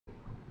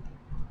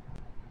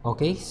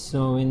Okay,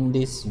 so in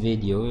this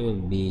video,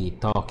 we'll be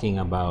talking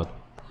about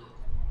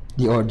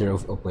the order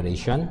of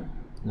operation,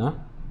 no?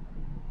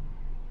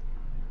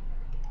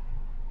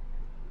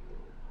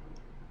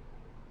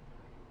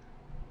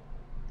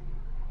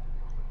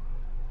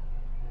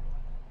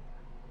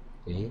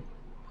 Okay.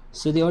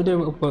 So the order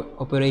of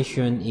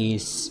operation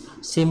is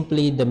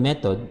simply the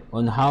method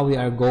on how we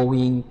are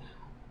going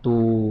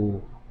to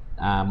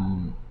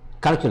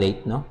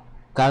calculate, no?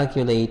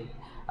 Calculate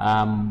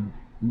um,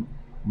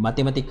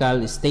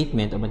 mathematical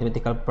statement or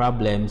mathematical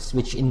problems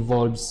which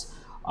involves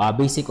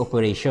basic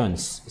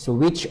operations. So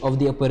which of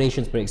the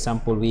operations, for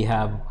example, we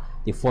have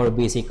the four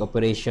basic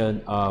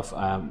operation of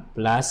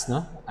plus,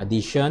 no?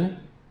 Addition,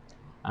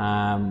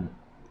 um,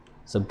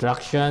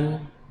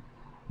 subtraction,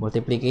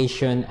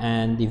 multiplication,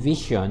 and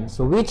division.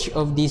 So which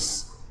of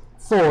these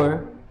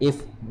four,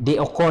 if they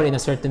occur in a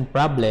certain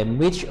problem,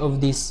 which of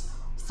these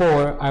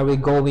four are we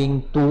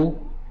going to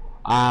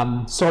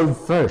solve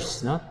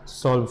first? No?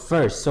 Solve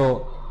first.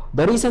 So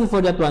the reason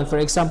for that one, for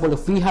example,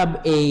 if we have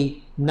a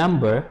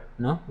number,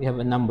 no? We have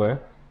a number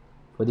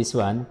for this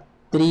one,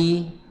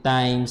 3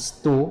 times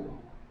 2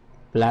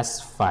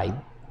 plus 5.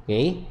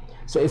 Okay?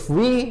 So if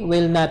we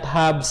will not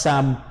have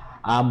some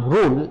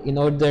rule in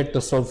order to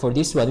solve for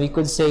this one, we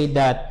could say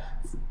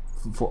that,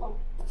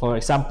 for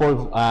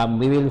example,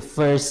 we will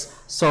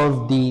first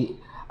solve the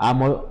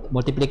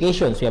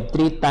multiplication. So we have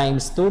 3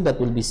 times 2, that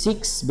will be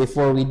 6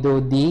 before we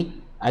do the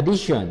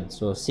addition.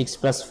 So 6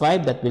 plus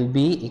 5, that will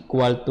be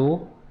equal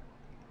to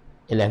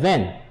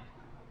 11.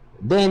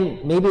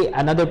 Then maybe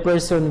another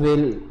person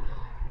will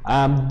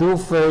do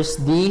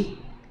first the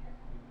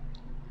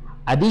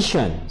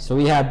addition. So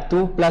we have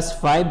 2 plus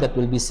 5, that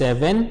will be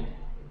 7.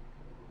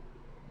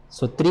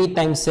 So 3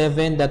 times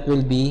 7, that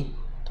will be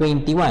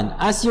 21.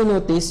 As you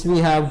notice, we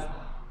have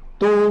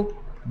two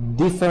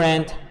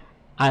different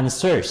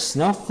answers,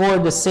 no, for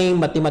the same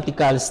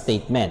mathematical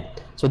statement.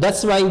 So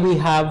that's why we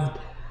have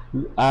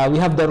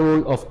the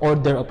rule of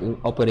order of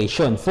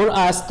operation, for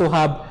us to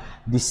have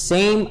the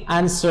same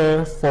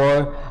answer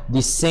for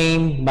the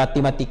same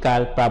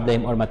mathematical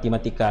problem or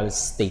mathematical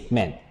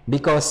statement,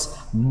 because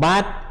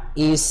math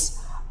is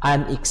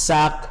an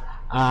exact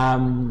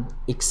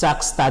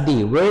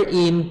study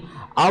wherein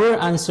our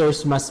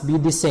answers must be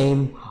the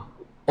same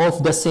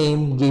of the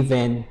same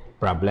given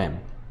problem.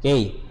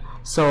 Okay,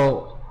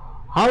 so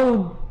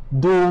how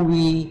do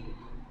we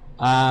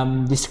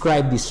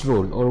describe this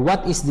rule, or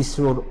what is this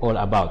rule all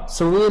about?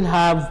 So we will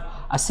have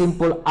a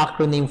simple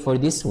acronym for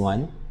this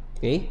one.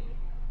 Okay,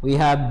 we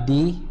have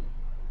the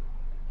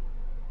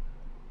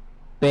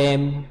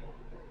Pemdas.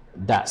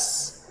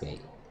 Okay,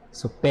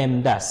 so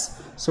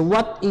Pemdas. So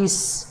what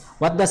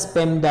does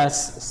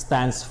Pemdas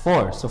stands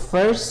for? So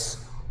first,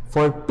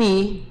 for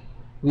P,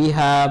 we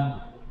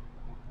have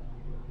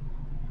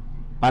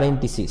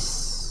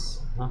parenthesis.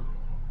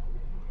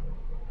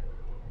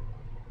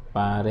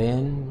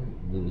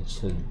 We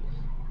should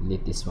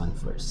delete this one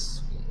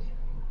first. Okay.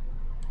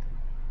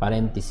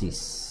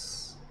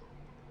 Parenthesis.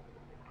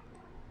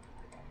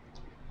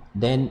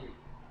 Then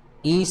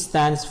E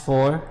stands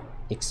for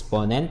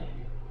exponent.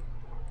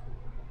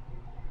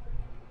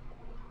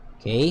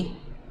 Okay.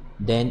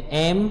 Then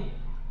M.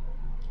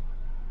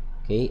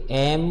 Okay,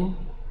 M,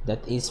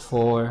 that is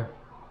for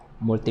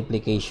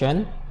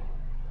multiplication.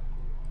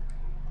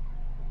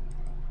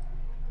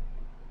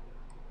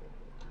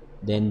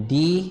 Then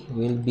D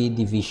will be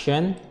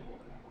division.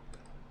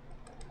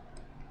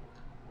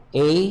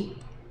 A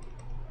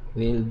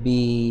will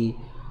be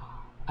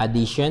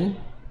addition.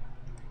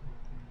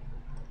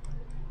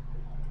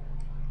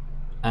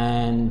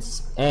 And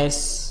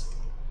S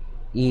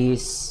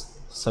is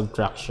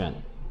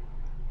subtraction.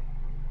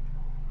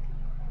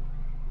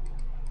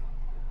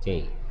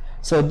 Okay,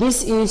 so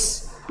this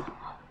is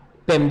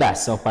Pemdas.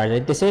 So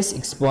parenthesis,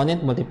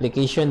 exponent,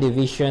 multiplication,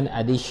 division,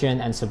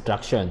 addition, and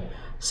subtraction.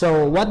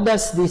 So what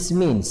does this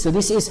mean? So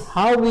this is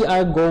how we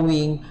are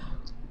going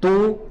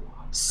to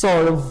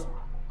solve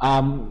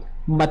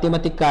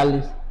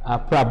mathematical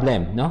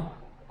problem, no?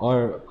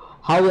 Or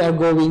how we are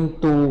going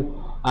to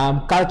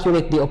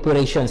calculate the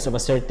operations of a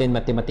certain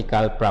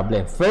mathematical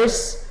problem.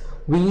 First,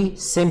 we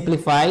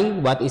simplify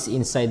what is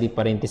inside the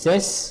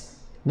parenthesis.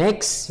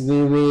 Next,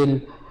 we will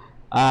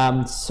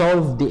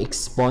solve the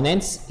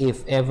exponents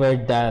if ever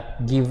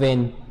that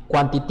given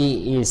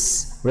quantity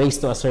is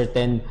raised to a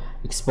certain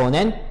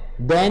exponent.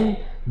 Then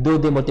do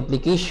the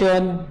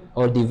multiplication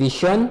or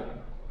division.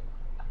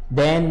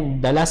 Then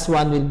the last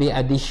one will be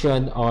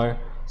addition or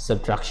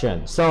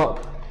subtraction. So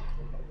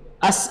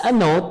as a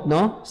note,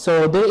 no,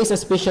 so there is a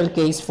special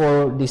case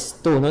for these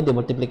two, no, the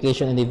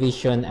multiplication and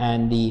division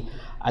and the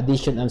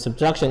addition and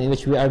subtraction, in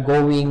which we are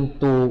going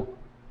to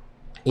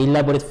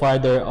elaborate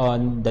further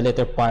on the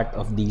later part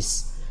of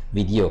this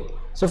video.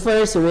 So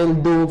first, we'll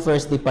do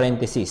first the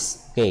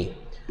parentheses. Okay,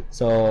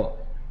 so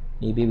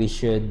maybe we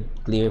should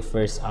clear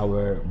first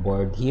our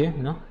board here,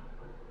 no?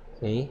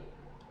 Okay.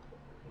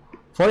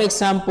 For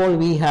example,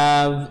 we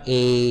have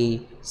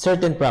a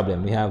certain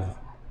problem. We have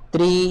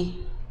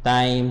 3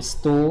 times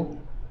 2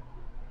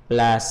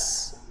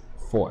 plus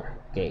 4.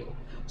 Okay.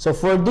 So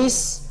for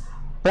this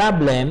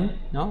problem,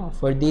 no,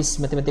 for this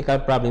mathematical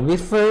problem, we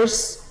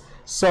first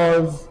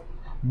solve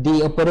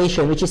the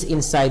operation which is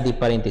inside the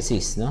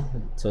parenthesis, no?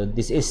 So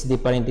this is the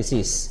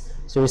parenthesis.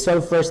 So we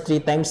solve first 3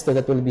 times 2,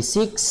 that will be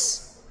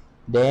 6.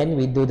 Then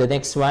we do the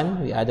next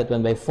one, we add that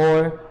one by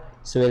 4,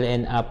 so we'll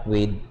end up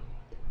with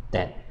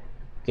 10.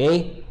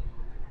 Okay?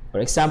 For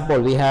example,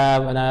 we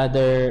have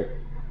another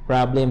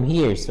problem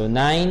here. So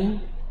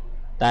 9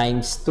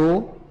 times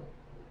 2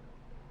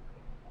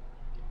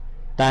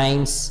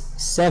 times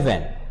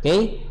 7.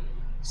 Okay?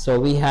 So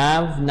we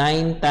have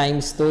 9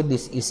 times 2,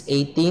 this is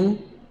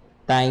 18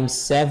 times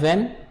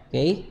 7.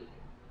 Okay?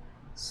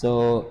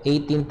 So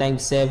 18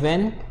 times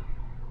 7,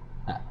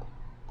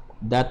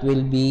 that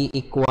will be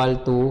equal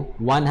to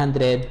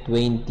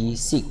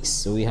 126.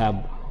 So we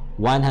have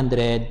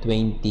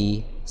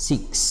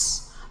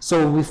 126.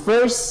 So we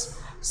first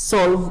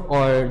solve,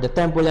 or the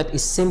term for that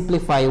is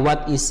simplify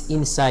what is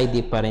inside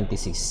the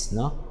parenthesis,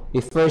 no? We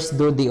first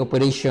do the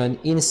operation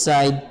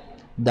inside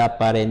the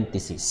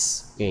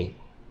parenthesis. Okay.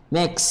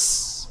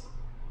 Next.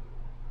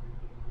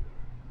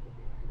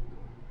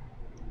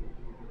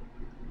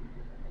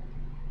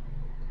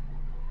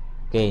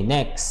 Okay,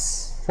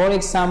 next. For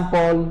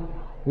example,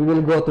 we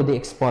will go to the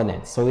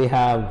exponent. So we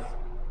have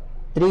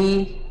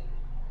 3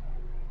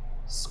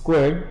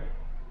 squared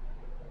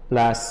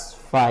plus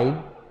 5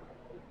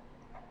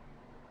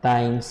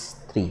 times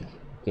 3.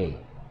 Okay.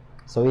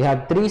 So we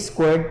have 3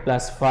 squared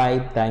plus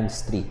 5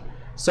 times 3.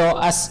 So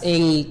as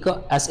a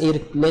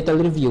little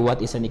review, what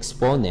is an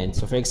exponent?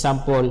 So for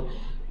example,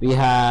 we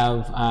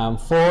have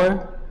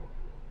 4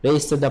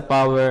 raised to the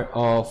power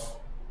of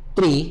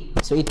 3.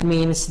 So it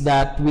means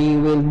that we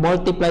will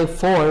multiply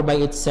 4 by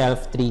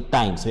itself 3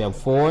 times. So we have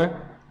 4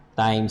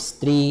 times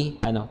 3,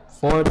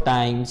 4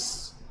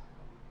 times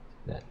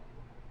that.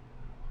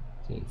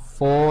 Okay,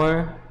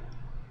 4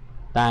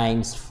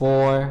 times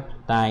 4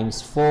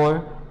 times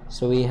 4.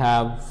 So we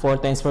have 4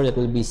 times 4, that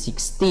will be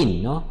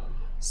 16, no?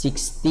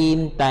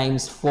 16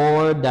 times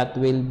 4, that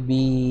will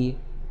be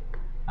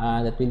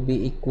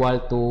equal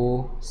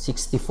to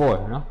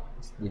 64, no?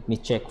 Let me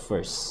check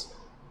first.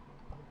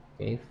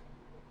 Okay.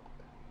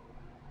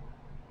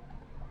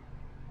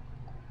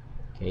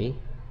 Okay.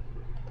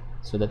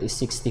 So that is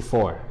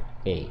 64.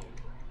 Okay.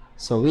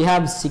 So we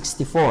have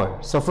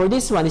 64. So for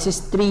this one, this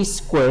is 3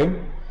 squared.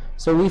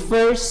 So we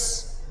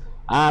first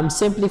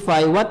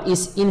simplify what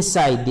is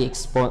inside the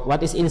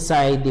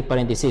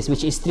parenthesis,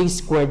 which is 3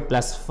 squared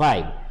plus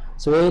 5.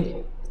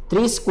 So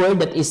 3 squared,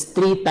 that is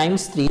 3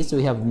 times 3. So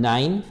we have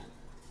 9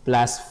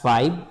 plus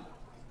 5,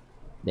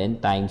 then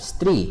times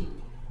 3.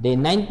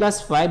 Then 9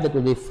 plus 5, that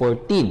will be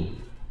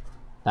 14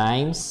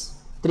 times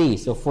 3.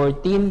 So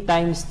 14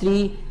 times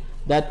 3,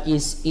 that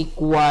is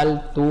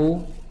equal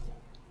to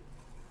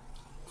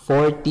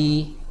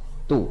 42.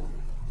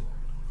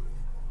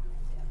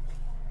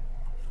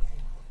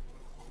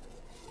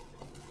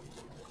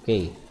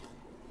 Okay.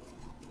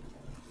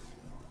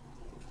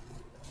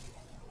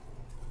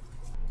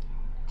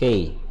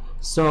 Okay.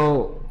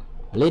 So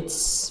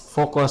let's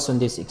focus on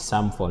this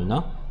example,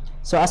 no?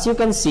 So as you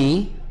can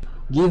see,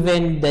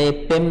 given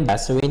the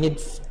Pemdas, so we need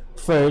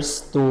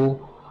first to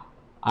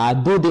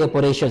do the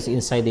operations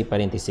inside the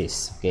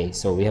parenthesis. Okay,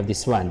 so we have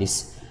this one.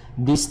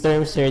 These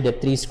terms here, the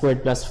 3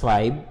 squared plus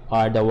 5,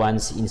 are the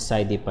ones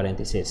inside the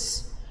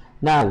parenthesis.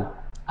 Now,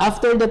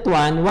 after that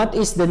one, what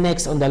is the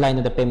next on the line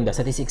of the Pemdas?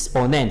 That is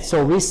exponent.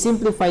 So we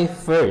simplify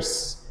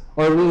first,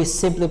 or we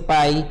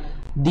simplify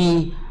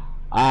the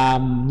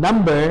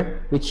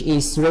number which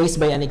is raised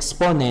by an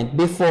exponent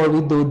before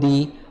we do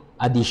the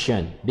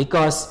addition,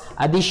 because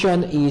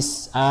addition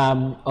is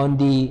on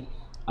the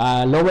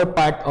lower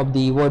part of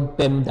the word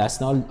Pemdas,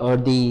 no? Or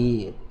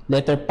the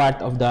letter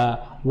part of the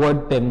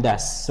word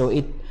Pemdas.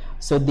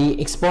 So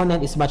the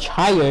exponent is much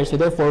higher, so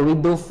therefore we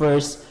do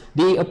first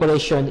the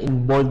operation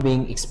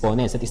involving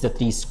exponents, that is the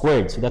 3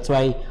 squared. So that's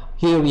why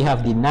here we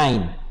have the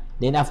 9.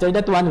 Then after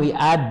that one, we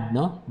add,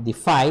 no, the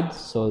 5.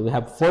 So we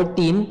have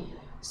 14.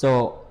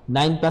 So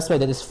 9 plus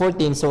 5, that is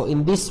 14. So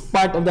in this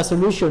part of the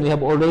solution, we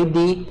have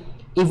already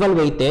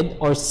evaluated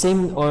or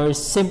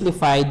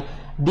simplified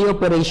the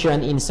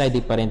operation inside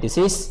the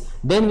parenthesis.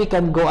 Then we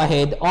can go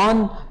ahead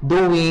on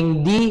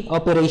doing the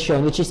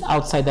operation which is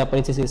outside the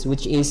parenthesis,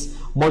 which is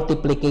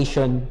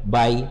multiplication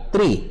by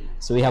 3.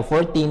 So we have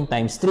 14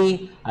 times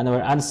 3, and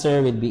our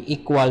answer will be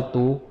equal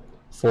to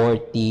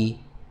 42.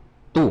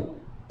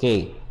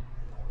 Okay.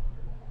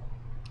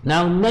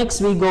 Now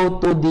next we go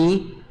to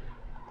the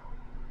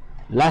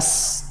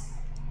last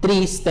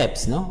 3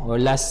 steps, no? Or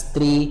last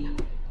 3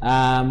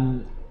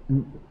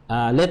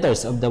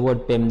 letters of the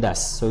word Pemdas.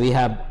 So we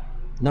have,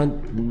 no,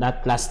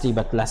 not last 3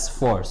 but last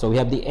 4. So we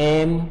have the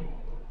M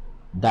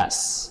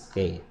das.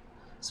 Okay.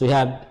 So we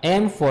have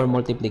M for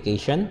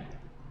multiplication.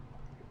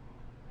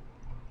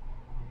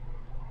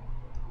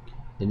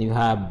 Then you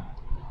have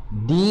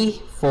D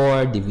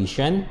for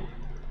division,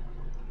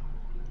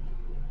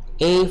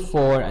 A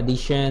for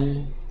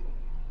addition,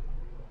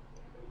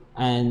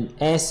 and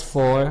S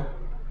for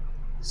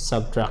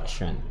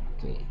subtraction.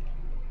 Okay.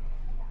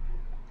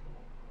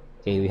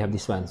 Okay, we have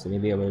this one. So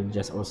maybe I will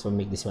just also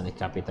make this one a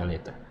capital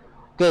letter.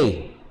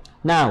 Okay,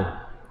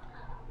 now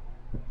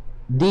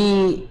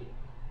the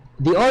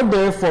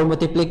order for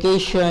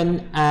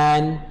multiplication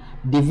and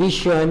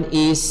division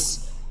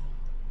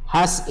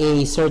has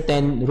a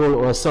certain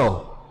rule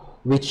also.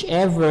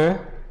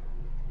 Whichever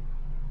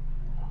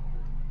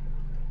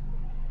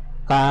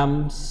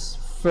comes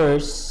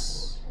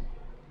first,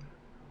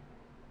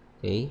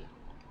 okay,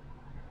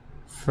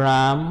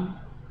 from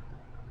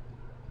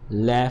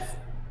left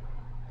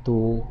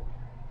to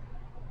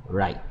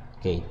right.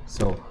 Okay,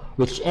 so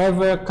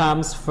whichever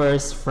comes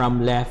first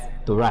from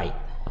left to right.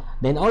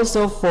 Then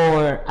also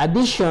for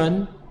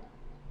addition,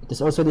 it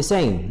is also the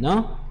same,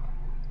 no?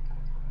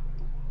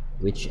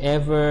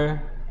 Whichever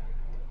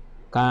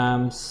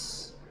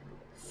comes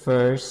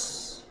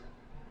first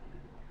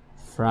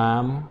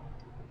from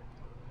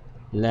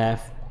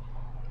left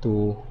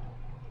to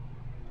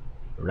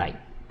right.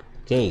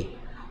 Okay,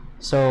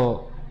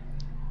 so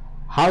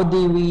how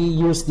do we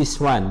use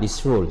this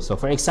rule? So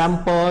for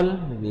example,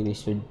 maybe we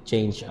should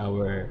change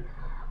our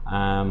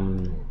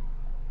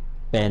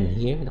pen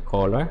here, the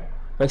color.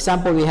 For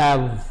example, we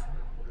have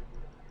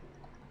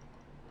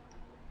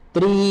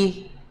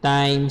 3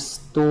 times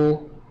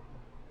 2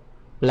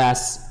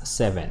 plus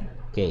 7.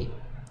 Okay,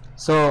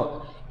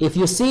 so if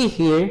you see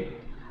here,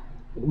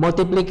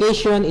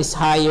 multiplication is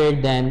higher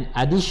than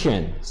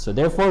addition. So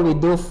therefore, we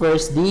do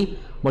first the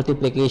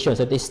multiplication.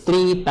 So it is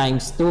 3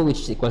 times 2, which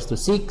is equals to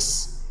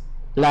 6,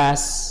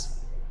 plus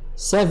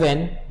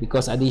 7,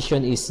 because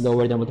addition is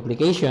lower than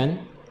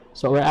multiplication.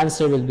 So our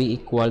answer will be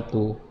equal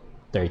to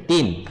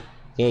 13.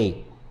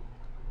 Okay.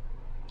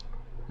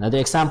 Another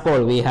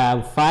example, we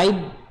have 5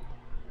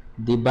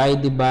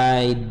 divided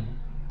by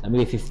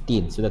maybe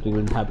 15, so that we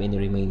won't have any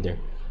remainder.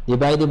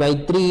 Divided by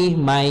 3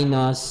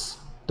 minus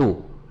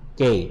 2.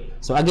 Okay,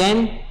 so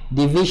again,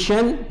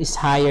 division is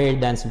higher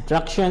than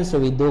subtraction, so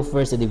we do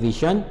first the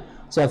division.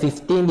 So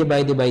 15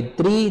 divided by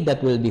 3,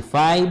 that will be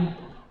 5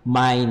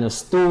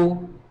 minus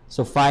 2.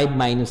 So 5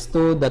 minus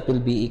 2, that will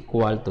be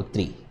equal to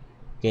 3.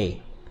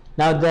 Okay,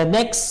 now the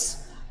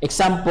next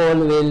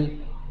example we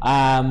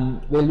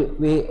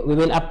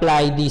will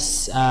apply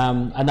this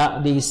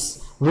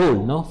this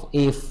rule, no?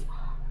 If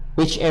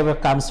whichever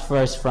comes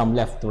first from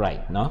left to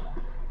right, no?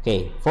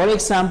 Okay, for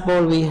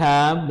example, we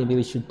have, maybe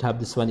we should have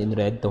this one in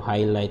red to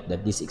highlight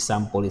that this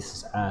example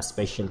is a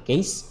special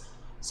case.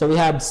 So we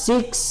have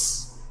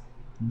 6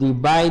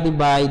 divided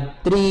by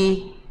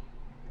 3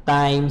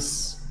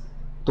 times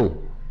 2.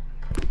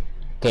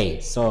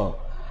 Okay, so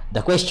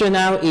the question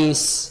now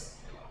is,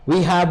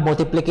 we have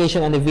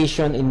multiplication and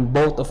division in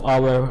both of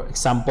our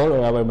example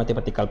or our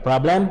mathematical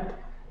problem.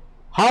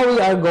 How we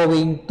are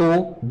going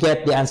to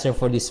get the answer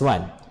for this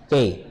one?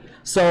 Okay,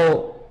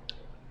 so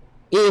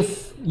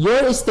if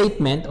your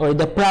statement or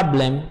the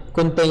problem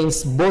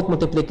contains both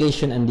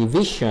multiplication and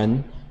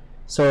division,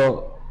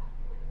 so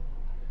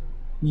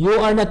you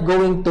are not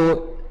going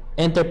to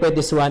interpret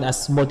this one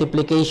as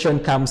multiplication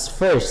comes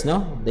first,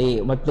 no?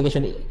 The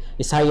multiplication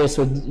is higher,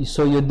 so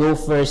you do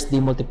first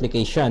the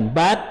multiplication.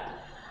 But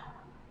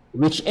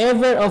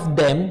whichever of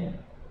them,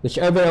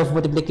 whichever of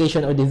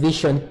multiplication or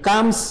division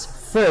comes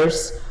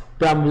first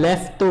from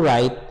left to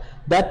right,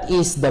 that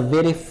is the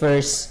very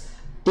first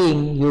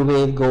thing you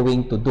will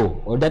going to do,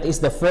 or that is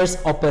the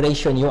first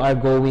operation you are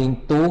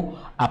going to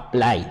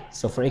apply.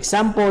 So for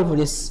example, for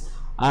this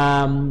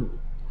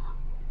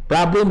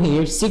problem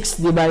here, 6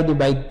 divided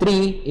by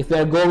 3, if we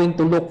are going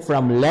to look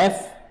from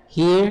left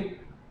here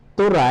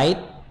to right,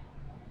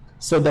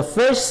 so the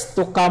first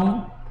to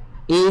come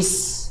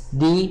is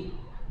the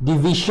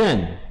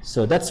division.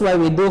 So that's why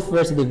we do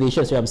first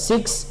division. So we have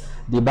 6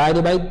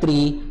 divided by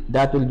 3,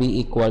 that will be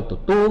equal to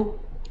 2.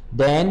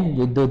 Then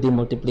you do the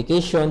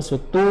multiplication. So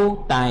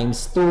 2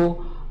 times 2,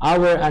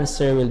 our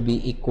answer will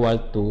be equal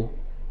to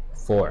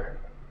 4.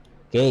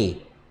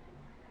 Okay.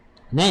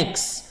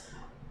 Next,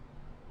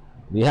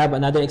 we have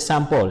another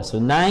example. So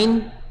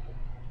 9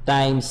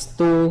 times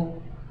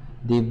 2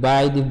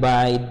 divided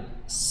by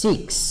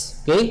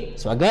 6. Okay.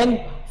 So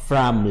again,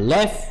 from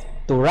left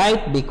to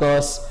right,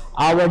 because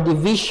our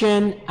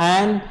division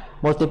and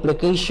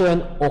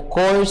multiplication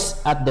occurs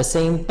at the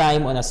same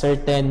time on a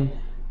certain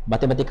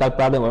mathematical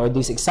problem or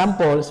this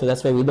example. So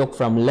that's why we look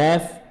from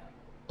left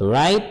to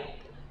right.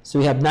 So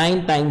we have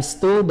 9 times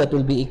 2, that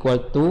will be equal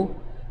to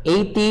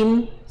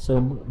 18.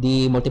 So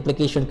the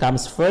multiplication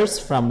comes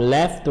first from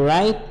left to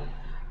right,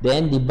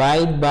 then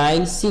divide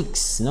by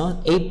 6,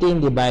 no? 18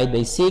 divided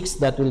by 6,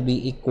 that will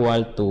be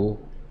equal to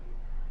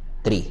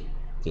 3.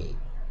 Okay,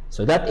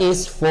 so that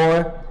is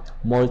for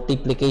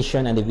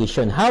multiplication and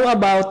division. How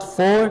about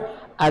for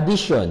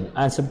addition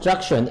and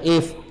subtraction?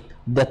 If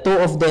the two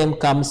of them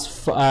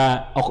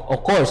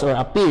occurs or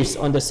appears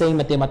on the same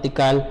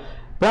mathematical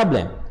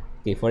problem.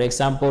 Okay, for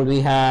example,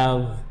 we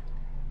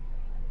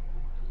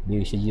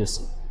should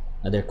use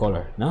another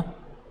color, no?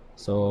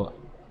 So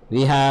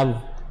we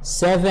have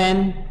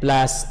 7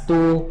 plus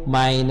 2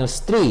 minus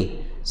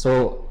 3.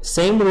 So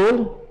same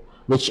rule,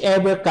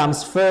 whichever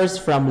comes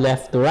first from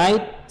left to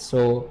right.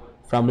 So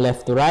from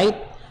left to right.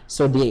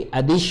 So the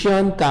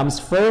addition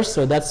comes first.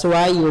 So that's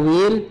why you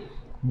will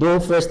do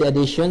first the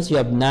additions. You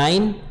have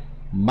 9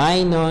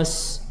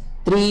 minus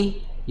 3.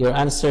 Your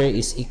answer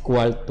is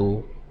equal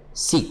to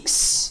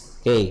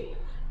 6. Okay.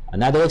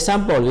 Another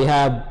example, we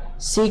have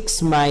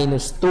 6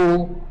 minus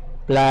 2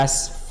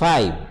 plus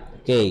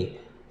 5. Okay.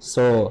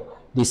 So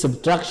the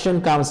subtraction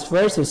comes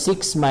first. So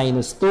 6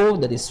 minus 2,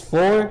 that is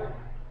 4,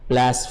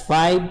 plus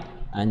 5,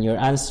 and your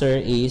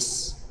answer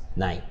is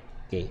 9.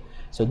 Okay.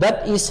 So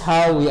that is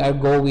how we are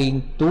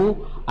going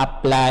to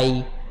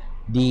apply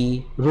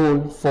the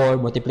rule for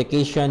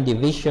multiplication,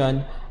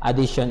 division,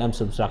 addition, and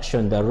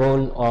subtraction, the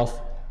rule of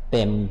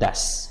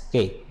Pemdas.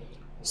 Okay.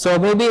 So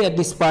maybe at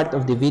this part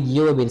of the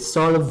video, we will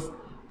solve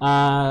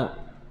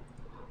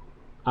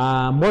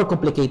more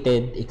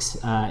complicated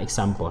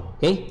example.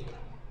 Okay.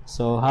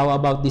 So how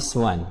about this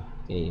one?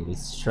 Okay,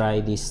 let's try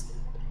this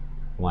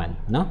one.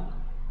 No?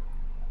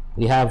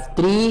 We have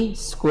 3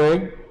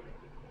 squared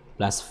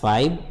plus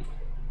 5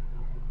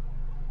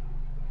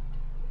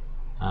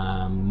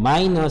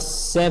 minus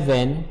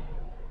 7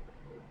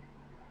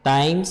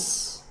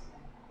 times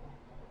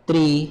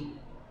 3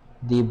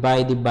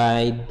 divided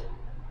by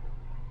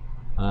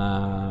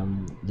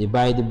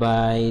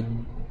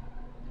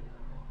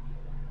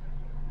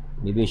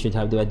maybe we should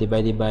have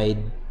divided by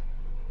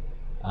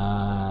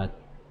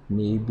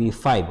maybe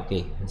 5.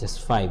 Okay,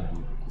 just 5.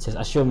 Just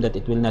assume that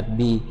it will not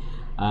be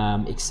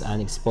an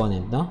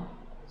exponent, no?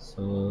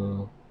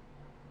 So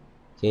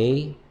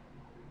okay,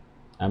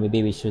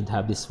 maybe we should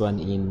have this one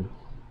in.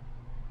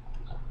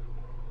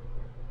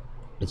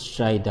 Let's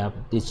try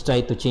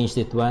to change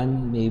that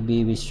one.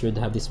 Maybe we should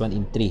have this one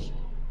in 3.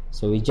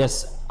 So we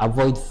just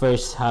avoid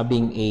first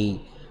having a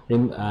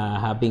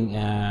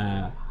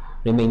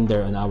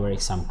remainder on our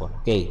example.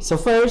 Okay, so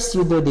first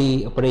you do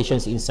the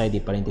operations inside the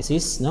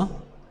parentheses,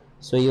 no?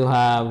 So you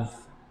have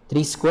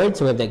 3 squared,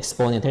 so we have the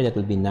exponent here, that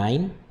will be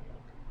 9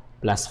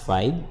 plus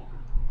 5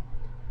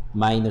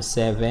 minus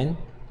 7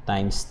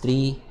 times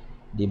 3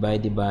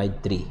 divided by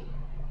 3.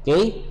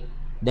 Okay,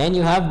 then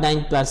you have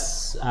 9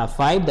 plus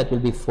 5, that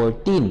will be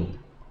 14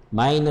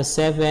 minus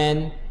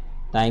 7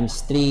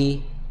 times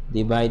 3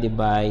 divided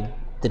by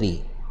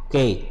 3.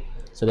 Okay,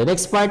 so the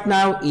next part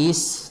now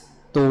is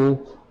to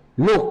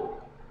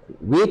look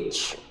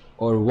which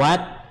or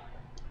what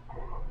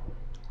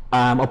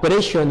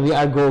operation we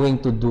are going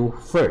to do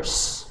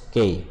first.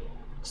 Okay,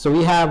 so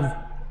we have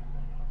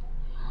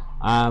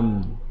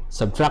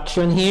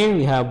subtraction here,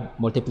 we have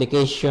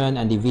multiplication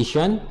and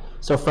division.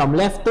 So from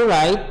left to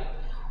right,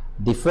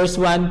 the first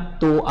one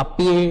to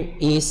appear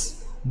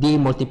is the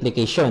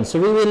multiplication. So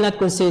we will not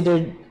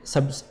consider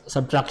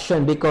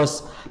subtraction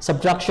because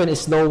subtraction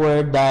is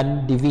lower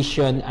than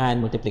division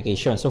and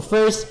multiplication. So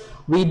first,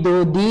 we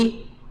do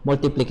the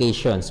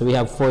multiplication. So we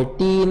have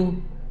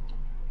 14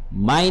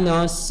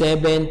 minus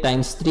 7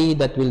 times 3,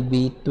 that will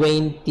be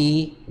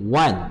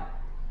 21.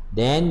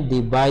 Then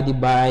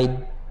divided by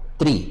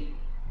 3.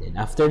 Then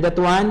after that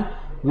one,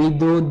 we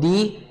do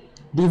the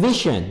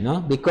division, no?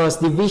 Because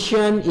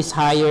division is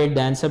higher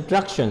than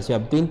subtraction. So you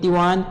have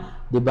 21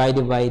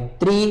 divided by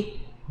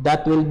 3,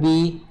 that will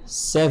be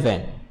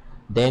 7.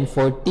 Then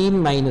 14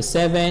 minus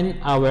 7,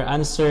 our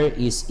answer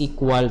is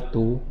equal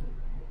to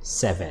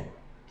 7.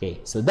 Okay,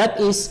 so that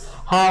is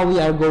how we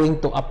are going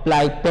to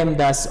apply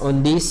Pemdas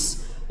on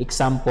this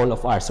example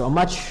of ours. So a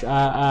much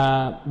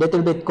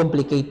little bit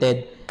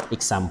complicated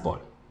example.